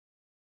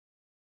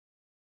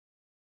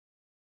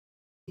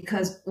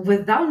because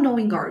without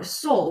knowing our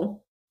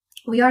soul,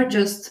 we are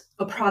just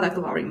a product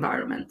of our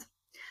environment.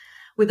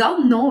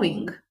 Without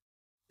knowing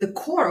the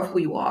core of who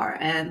you are,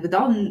 and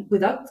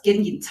without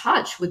getting in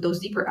touch with those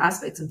deeper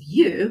aspects of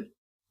you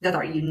that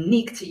are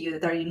unique to you,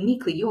 that are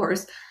uniquely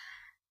yours,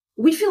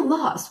 we feel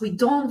lost. We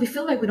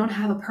feel like we don't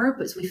have a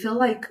purpose. We feel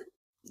like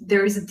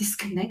there is a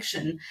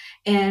disconnection,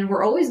 and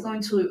we're always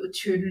going to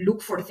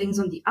look for things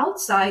on the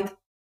outside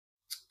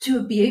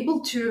to be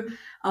able to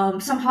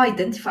somehow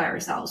identify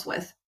ourselves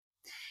with.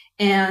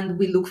 And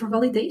we look for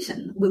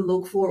validation. We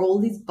look for all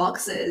these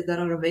boxes that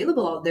are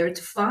available out there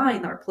to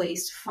find our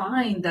place, to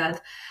find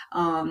that,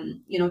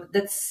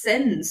 that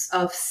sense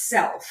of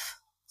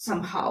self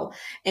somehow.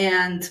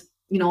 And,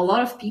 a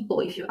lot of people,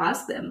 if you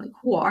ask them, like,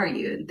 who are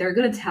you? They're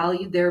going to tell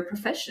you their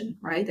profession,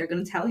 right? They're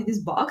going to tell you this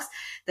box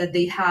that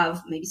they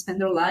have maybe spent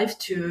their life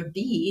to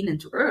be in and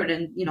to earn.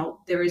 And,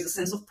 there is a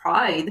sense of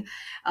pride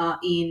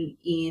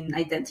in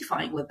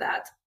identifying with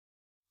that.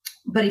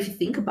 But if you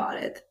think about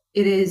it,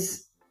 it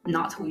is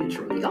not who you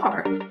truly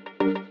are.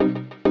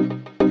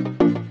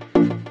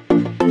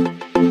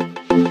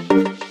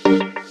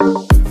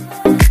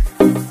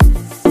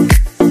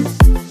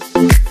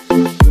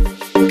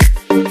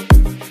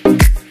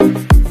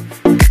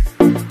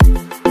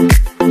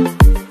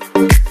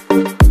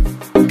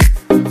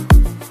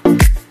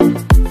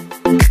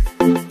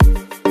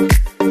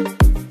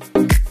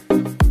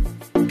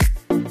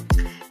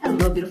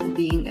 Hello, beautiful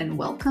being, and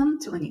welcome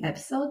to a new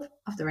episode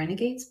of the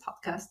Renegades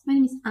podcast. My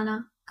name is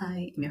Anna.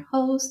 I am your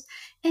host,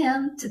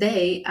 and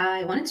today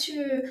I wanted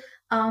to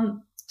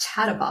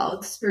chat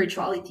about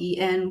spirituality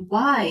and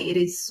why it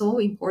is so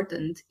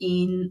important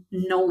in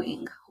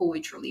knowing who we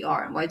truly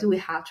are, and why do we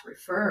have to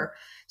refer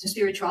to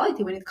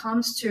spirituality when it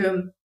comes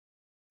to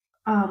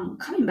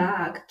coming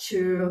back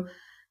to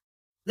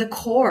the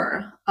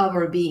core of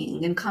our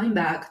being and coming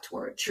back to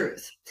our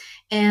truth.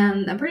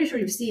 And I'm pretty sure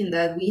you've seen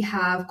that we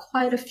have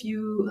quite a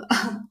few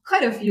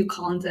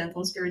content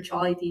on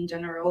spirituality in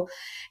general.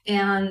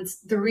 And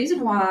the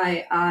reason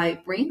why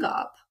I bring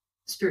up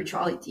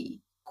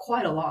spirituality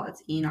quite a lot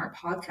in our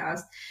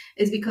podcast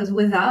is because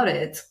without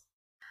it,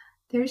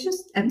 there's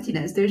just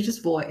emptiness, there's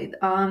just void.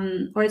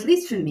 Or at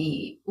least for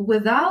me,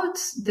 without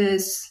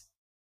this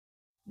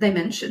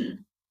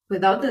dimension,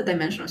 without the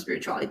dimension of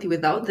spirituality,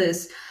 without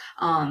this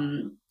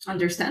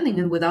understanding,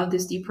 and without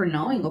this deeper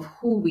knowing of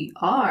who we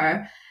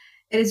are,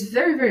 it is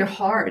very, very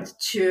hard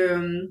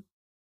to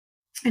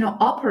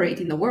operate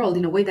in the world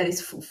in a way that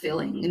is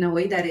fulfilling, in a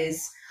way that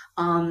is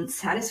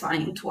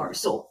satisfying to our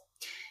soul.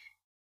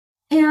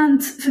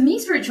 And for me,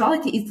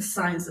 spirituality is the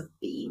science of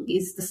being,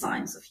 is the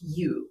science of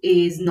you,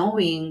 is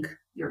knowing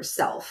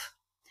yourself.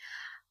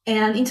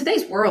 And in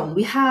today's world,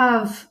 we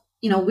have,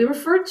 we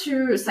refer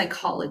to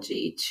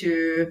psychology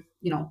to,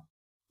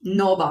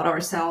 know about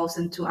ourselves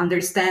and to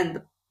understand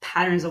the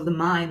patterns of the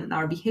mind and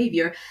our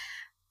behavior.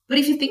 But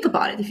if you think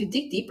about it, if you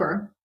dig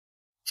deeper,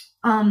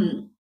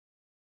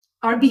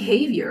 our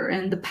behavior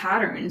and the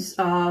patterns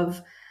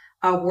of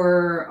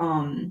our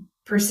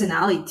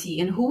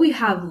personality and who we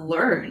have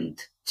learned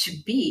to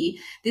be,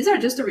 these are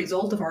just a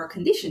result of our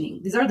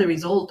conditioning. These are the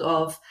result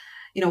of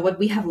what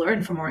we have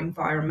learned from our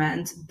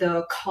environment,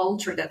 the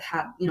culture that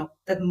had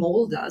that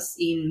molded us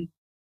in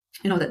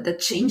that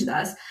changed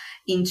us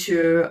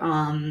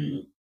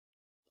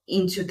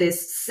into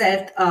this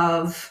set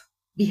of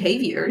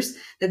behaviors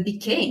that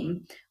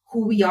became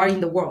who we are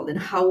in the world and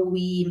how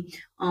we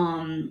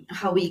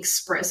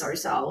express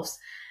ourselves.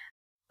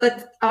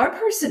 But our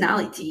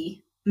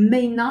personality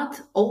may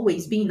not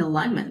always be in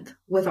alignment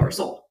with our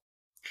soul.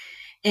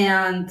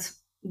 And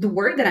the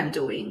work that I'm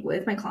doing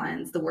with my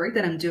clients, the work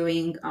that I'm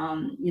doing,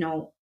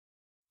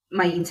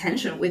 my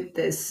intention with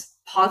this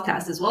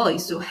podcast as well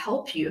is to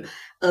help you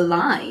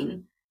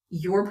align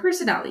your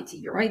personality,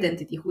 your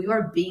identity, who you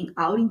are being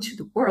out into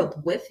the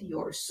world with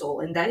your soul.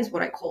 And that is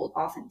what I call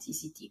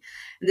authenticity.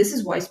 And this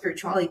is why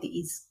spirituality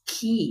is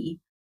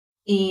key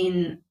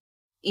in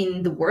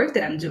the work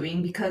that I'm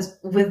doing, because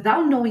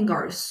without knowing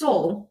our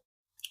soul,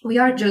 we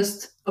are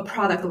just a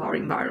product of our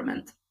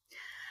environment.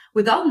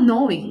 Without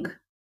knowing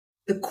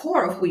the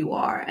core of who you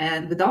are,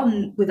 and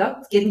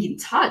without getting in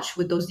touch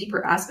with those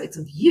deeper aspects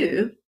of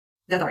you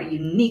that are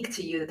unique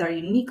to you, that are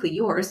uniquely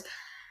yours,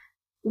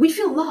 we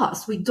feel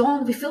lost. We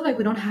feel like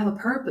we don't have a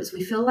purpose.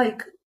 We feel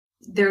like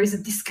there is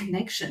a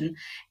disconnection,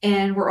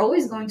 and we're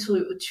always going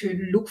to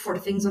look for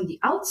things on the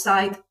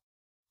outside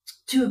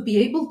to be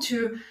able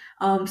to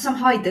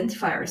somehow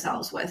identify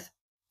ourselves with.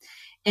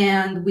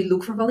 And we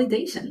look for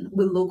validation.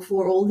 We look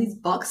for all these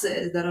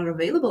boxes that are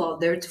available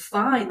out there to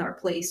find our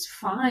place, to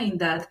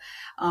find that,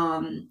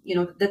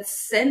 that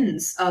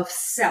sense of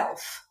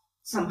self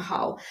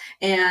somehow.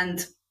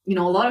 And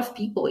a lot of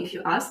people, if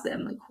you ask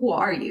them, like, who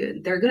are you?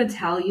 They're going to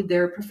tell you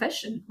their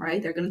profession,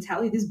 right? They're going to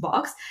tell you this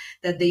box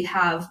that they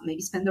have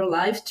maybe spent their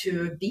life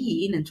to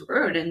be in and to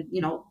earn. And,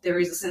 there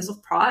is a sense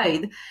of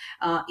pride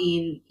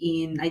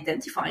in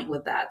identifying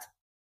with that.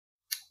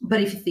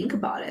 But if you think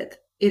about it,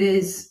 it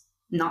is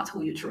not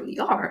who you truly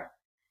are.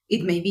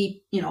 It may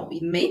be,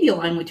 it may be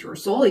aligned with your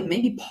soul. It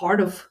may be part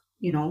of,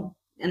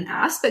 an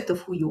aspect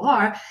of who you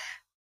are,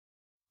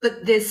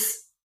 but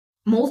this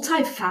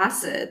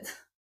multifaceted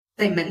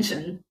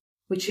dimension,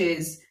 which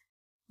is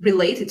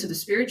related to the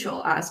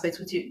spiritual aspects,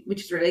 which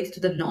is related to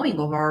the knowing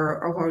of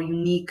our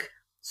unique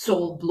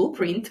soul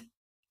blueprint.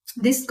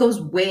 This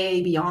goes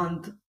way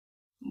beyond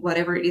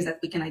whatever it is that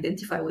we can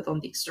identify with on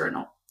the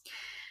external.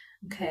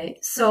 Okay,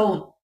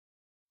 so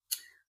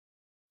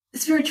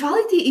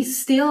spirituality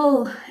is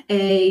still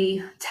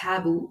a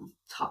taboo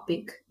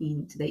topic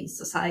in today's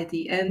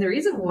society, and the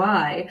reason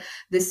why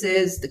this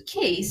is the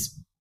case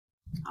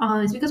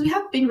is because we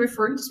have been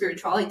referring to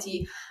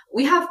spirituality.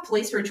 We have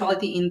placed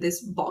spirituality in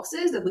these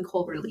boxes that we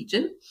call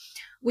religion,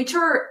 which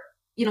are,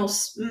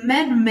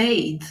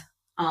 man-made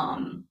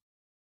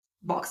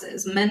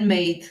boxes,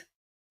 man-made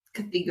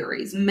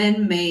categories,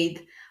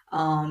 man-made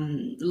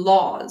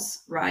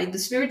laws, right? The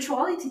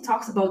spirituality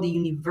talks about the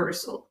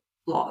universal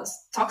laws,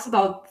 talks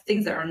about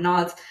things that are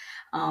not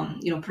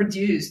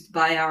produced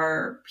by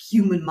our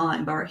human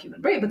mind, by our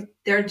human brain, but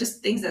they're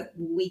just things that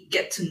we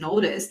get to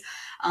notice,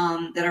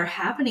 that are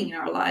happening in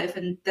our life,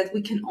 and that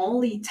we can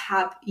only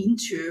tap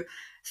into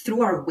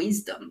through our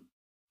wisdom.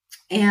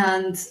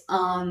 And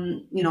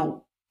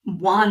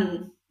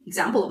one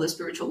example of the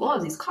spiritual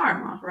laws is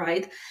karma,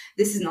 right?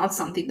 This is not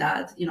something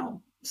that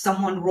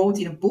someone wrote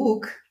in a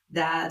book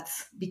that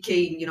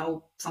became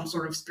some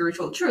sort of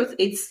spiritual truth.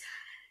 It's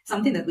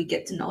something that we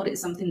get to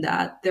notice, something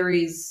that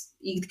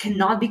it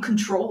cannot be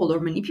controlled or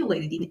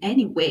manipulated in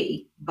any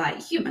way by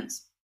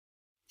humans.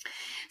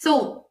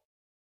 So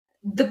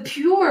the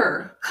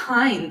pure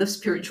kind of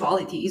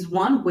spirituality is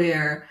one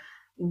where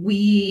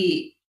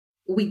we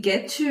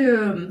get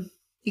to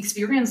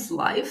experience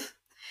life,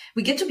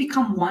 we get to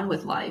become one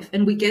with life,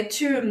 and we get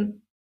to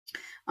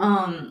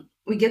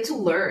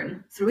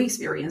learn through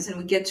experience, and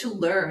we get to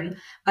learn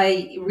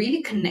by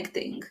really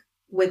connecting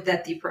with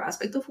that deeper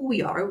aspect of who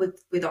we are,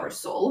 with our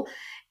soul.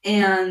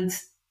 And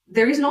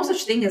there is no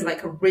such thing as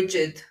like a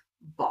rigid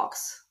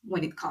box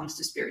when it comes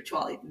to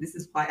spirituality. This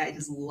is why I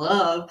just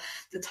love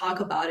to talk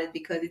about it,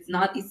 because it's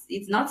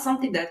not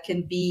something that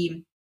can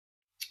be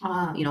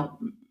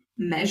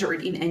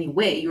measured in any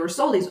way. Your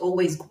soul is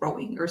always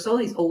growing. Your soul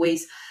is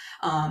always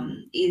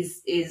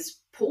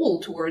is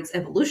pulled towards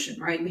evolution,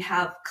 right? We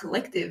have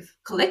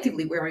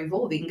collectively we're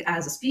evolving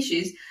as a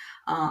species.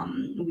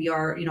 We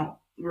are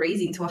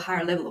raising to a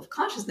higher level of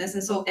consciousness,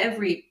 and so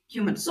every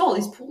human soul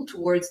is pulled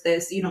towards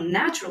this,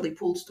 naturally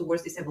pulled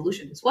towards this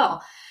evolution as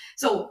well.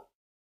 So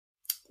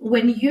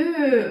when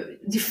you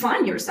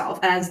define yourself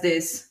as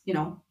this,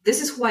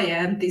 this is who I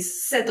am,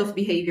 this set of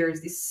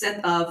behaviors, this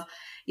set of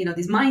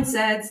these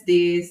mindsets,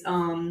 these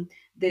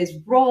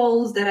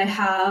roles that I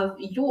have,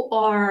 you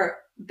are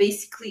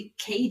basically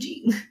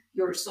caging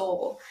your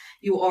soul.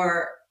 You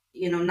are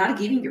not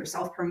giving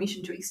yourself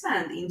permission to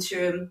expand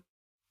into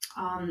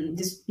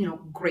this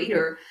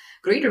greater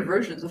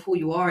versions of who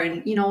you are.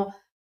 And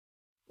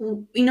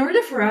in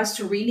order for us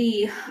to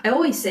really, I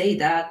always say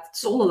that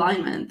soul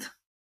alignment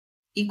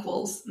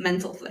equals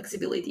mental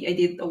flexibility. I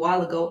did a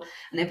while ago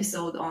an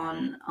episode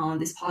on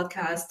this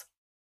podcast,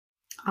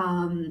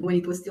 when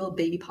it was still a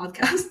baby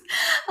podcast,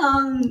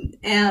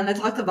 and I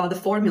talked about the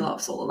formula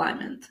of soul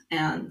alignment.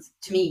 And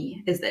to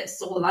me, is this: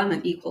 soul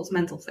alignment equals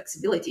mental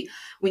flexibility.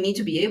 We need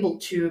to be able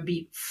to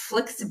be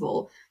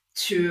flexible,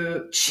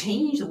 to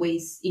change the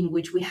ways in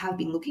which we have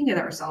been looking at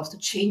ourselves, to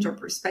change our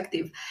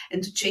perspective,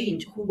 and to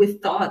change who we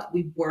thought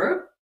we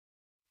were,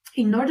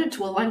 in order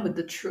to align with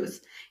the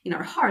truth in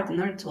our heart, in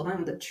order to align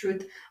with the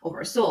truth of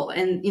our soul.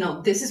 And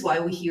this is why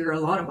we hear a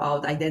lot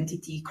about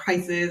identity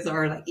crisis,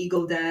 or like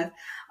ego death.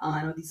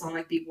 I know these sound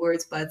like big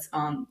words, but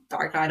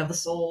dark night of the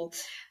soul.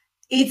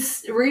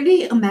 It's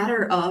really a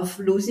matter of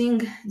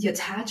losing the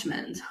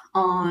attachment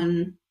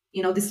on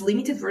this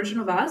limited version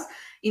of us,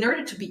 in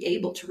order to be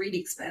able to really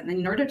expand, and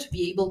in order to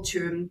be able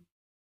to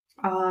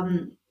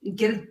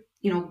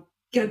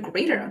get a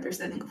greater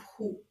understanding of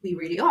who we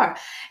really are.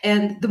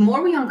 And the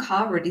more we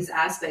uncover these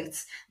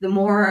aspects, the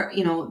more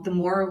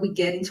we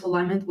get into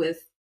alignment with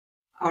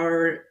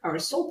our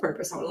soul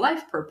purpose, our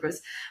life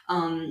purpose.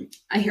 I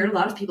hear a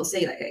lot of people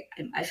say, like,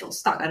 I feel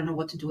stuck. I don't know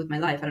what to do with my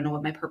life. I don't know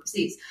what my purpose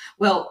is.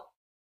 Well,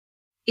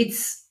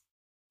 it's,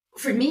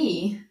 for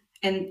me,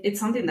 and it's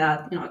something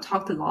that I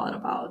talked a lot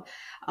about,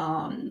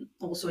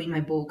 also in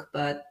my book,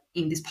 but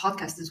in this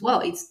podcast as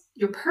well. It's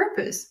your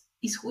purpose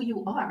is who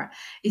you are,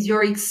 is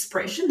your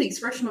expression, the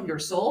expression of your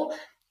soul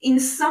in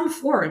some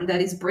form that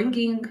is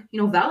bringing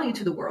value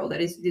to the world,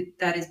 that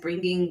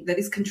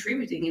is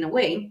contributing in a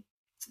way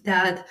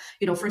that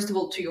first of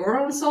all to your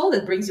own soul,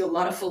 that brings you a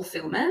lot of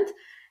fulfillment,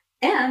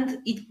 and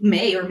it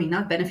may or may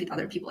not benefit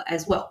other people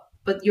as well.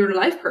 But your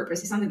life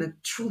purpose is something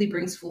that truly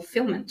brings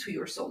fulfillment to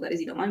your soul, that is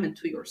in alignment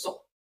to your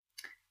soul,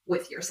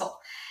 with your soul.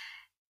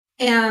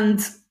 And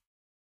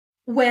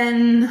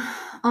when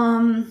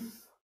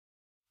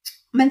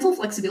mental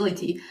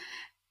flexibility,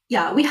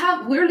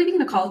 we're living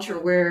in a culture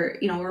where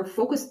we're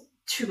focused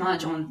too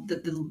much on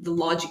the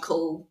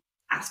logical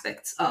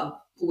aspects of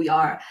who we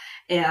are,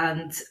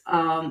 and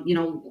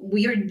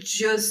we are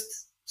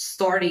just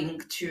starting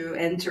to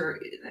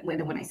enter,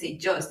 when I say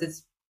just,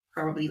 it's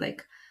probably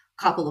like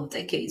couple of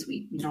decades,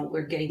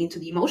 we're getting into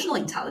the emotional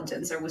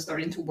intelligence, or we're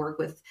starting to work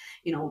with,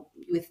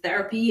 with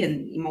therapy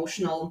and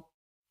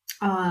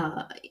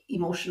uh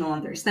emotional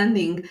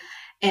understanding,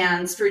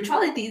 and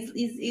spirituality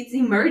is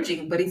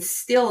emerging, but it's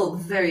still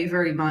very,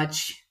 very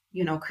much,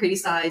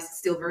 criticized,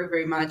 still very,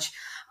 very much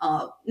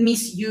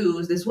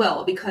misused as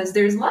well, because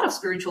there's a lot of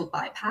spiritual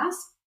bypass.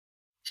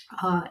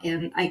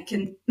 And I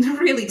can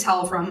really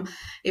tell from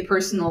a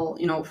personal,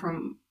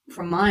 from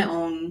my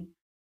own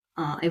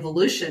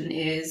evolution,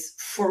 is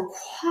for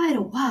quite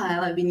a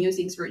while I've been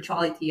using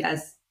spirituality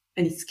as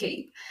an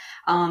escape.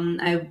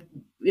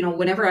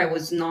 Whenever I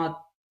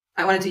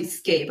wanted to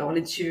escape, I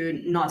wanted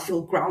to not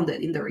feel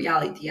grounded in the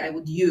reality, I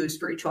would use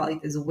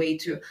spirituality as a way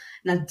to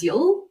not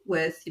deal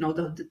with,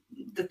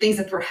 the things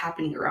that were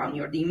happening around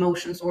you, or the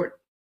emotions, or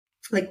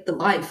like the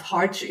life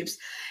hardships.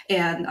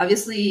 And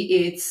obviously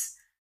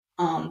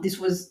this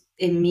was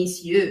a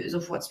misuse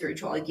of what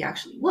spirituality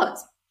actually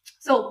was.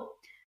 So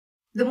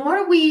the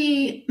more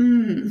we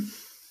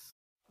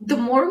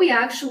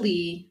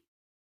actually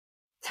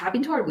tap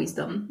into our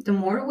wisdom, the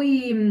more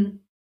we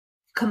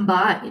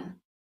combine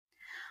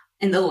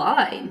and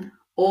align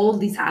all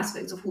these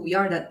aspects of who we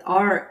are, that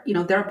are,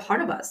 they're a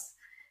part of us.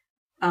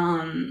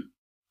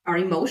 Our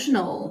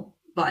emotional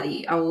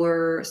body,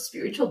 our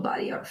spiritual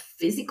body, our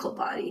physical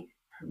body,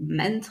 our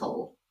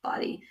mental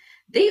body,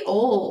 they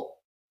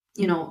all,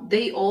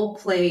 they all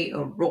play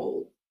a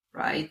role,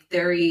 right?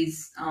 There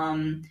is,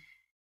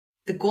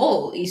 the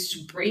goal is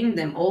to bring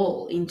them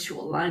all into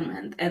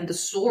alignment. And the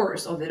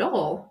source of it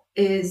all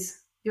is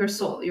your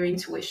soul, your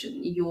intuition,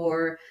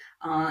 your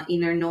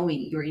inner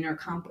knowing, your inner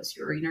compass,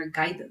 your inner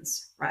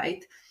guidance,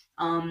 right?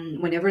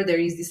 Whenever there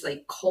is this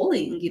like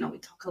calling, we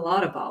talk a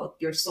lot about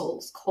your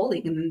soul's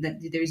calling, and then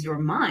there's your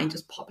mind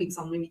just popping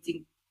some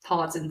limiting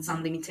thoughts and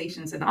some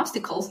limitations and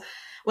obstacles.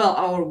 Well,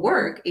 our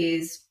work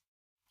is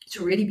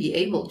to really be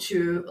able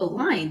to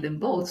align them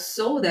both,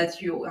 so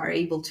that you are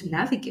able to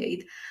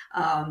navigate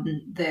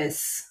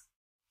this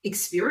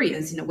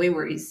experience in a way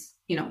where it's,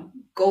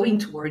 going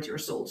towards your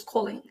soul's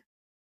calling.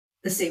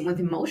 The same with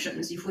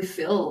emotions. If we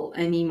feel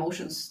any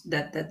emotions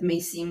that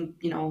may seem,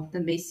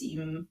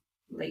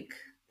 like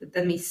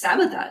that may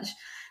sabotage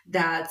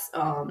that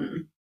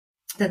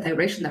that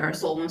direction that our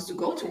soul wants to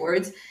go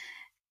towards,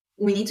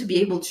 we need to be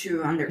able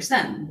to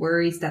understand, where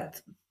is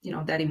that,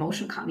 that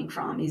emotion coming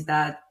from? Is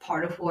that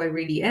part of who I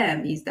really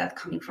am? Is that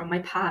coming from my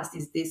past?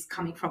 Is this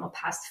coming from a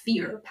past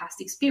fear,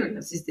 past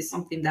experience? Is this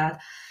something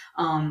that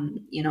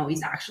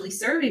is actually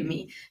serving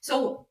me?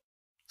 So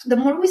the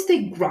more we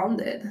stay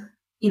grounded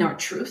in our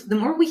truth, the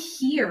more we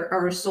hear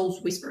our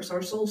soul's whispers,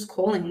 our soul's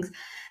callings,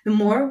 the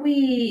more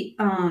we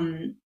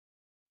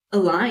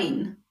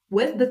align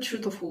with the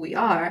truth of who we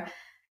are,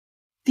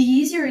 the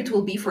easier it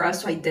will be for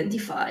us to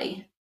identify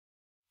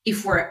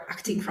if we're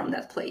acting from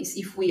that place,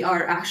 if we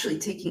are actually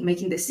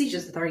making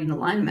decisions that are in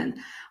alignment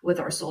with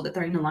our soul, that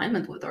are in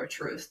alignment with our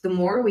truth. The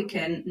more we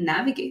can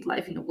navigate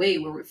life in a way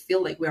where we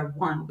feel like we are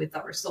one with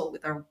our soul,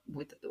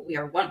 we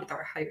are one with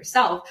our higher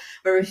self,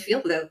 where we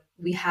feel that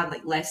we have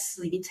like less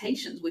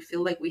limitations. We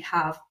feel like we're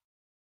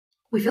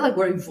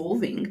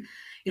evolving.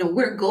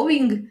 We're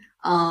going,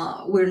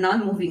 we're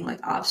not moving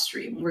like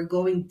upstream, we're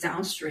going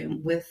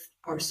downstream with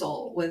our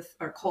soul, with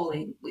our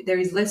calling. There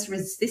is less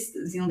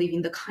resistance in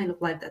living the kind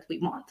of life that we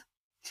want.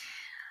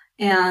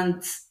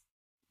 And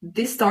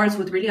this starts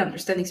with really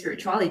understanding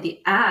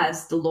spirituality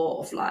as the law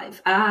of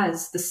life,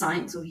 as the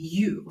science of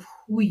you, of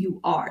who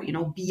you are,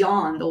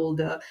 beyond all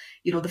the,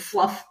 the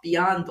fluff,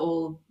 beyond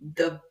all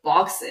the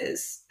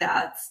boxes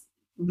that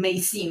may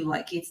seem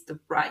like it's the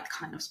right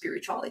kind of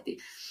spirituality.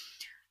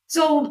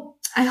 So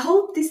I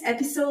hope this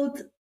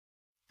episode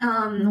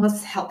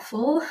was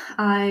helpful.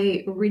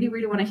 I really,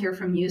 really want to hear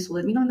from you. So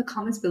let me know in the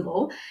comments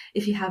below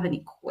if you have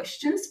any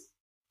questions.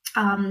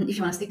 If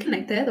you want to stay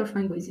connected or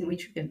find ways in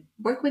which you can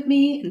work with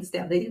me and stay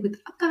updated with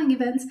upcoming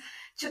events,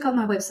 check out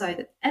my website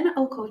at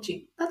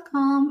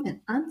nlcoaching.com.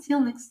 And until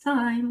next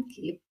time,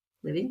 keep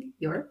living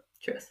your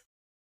truth.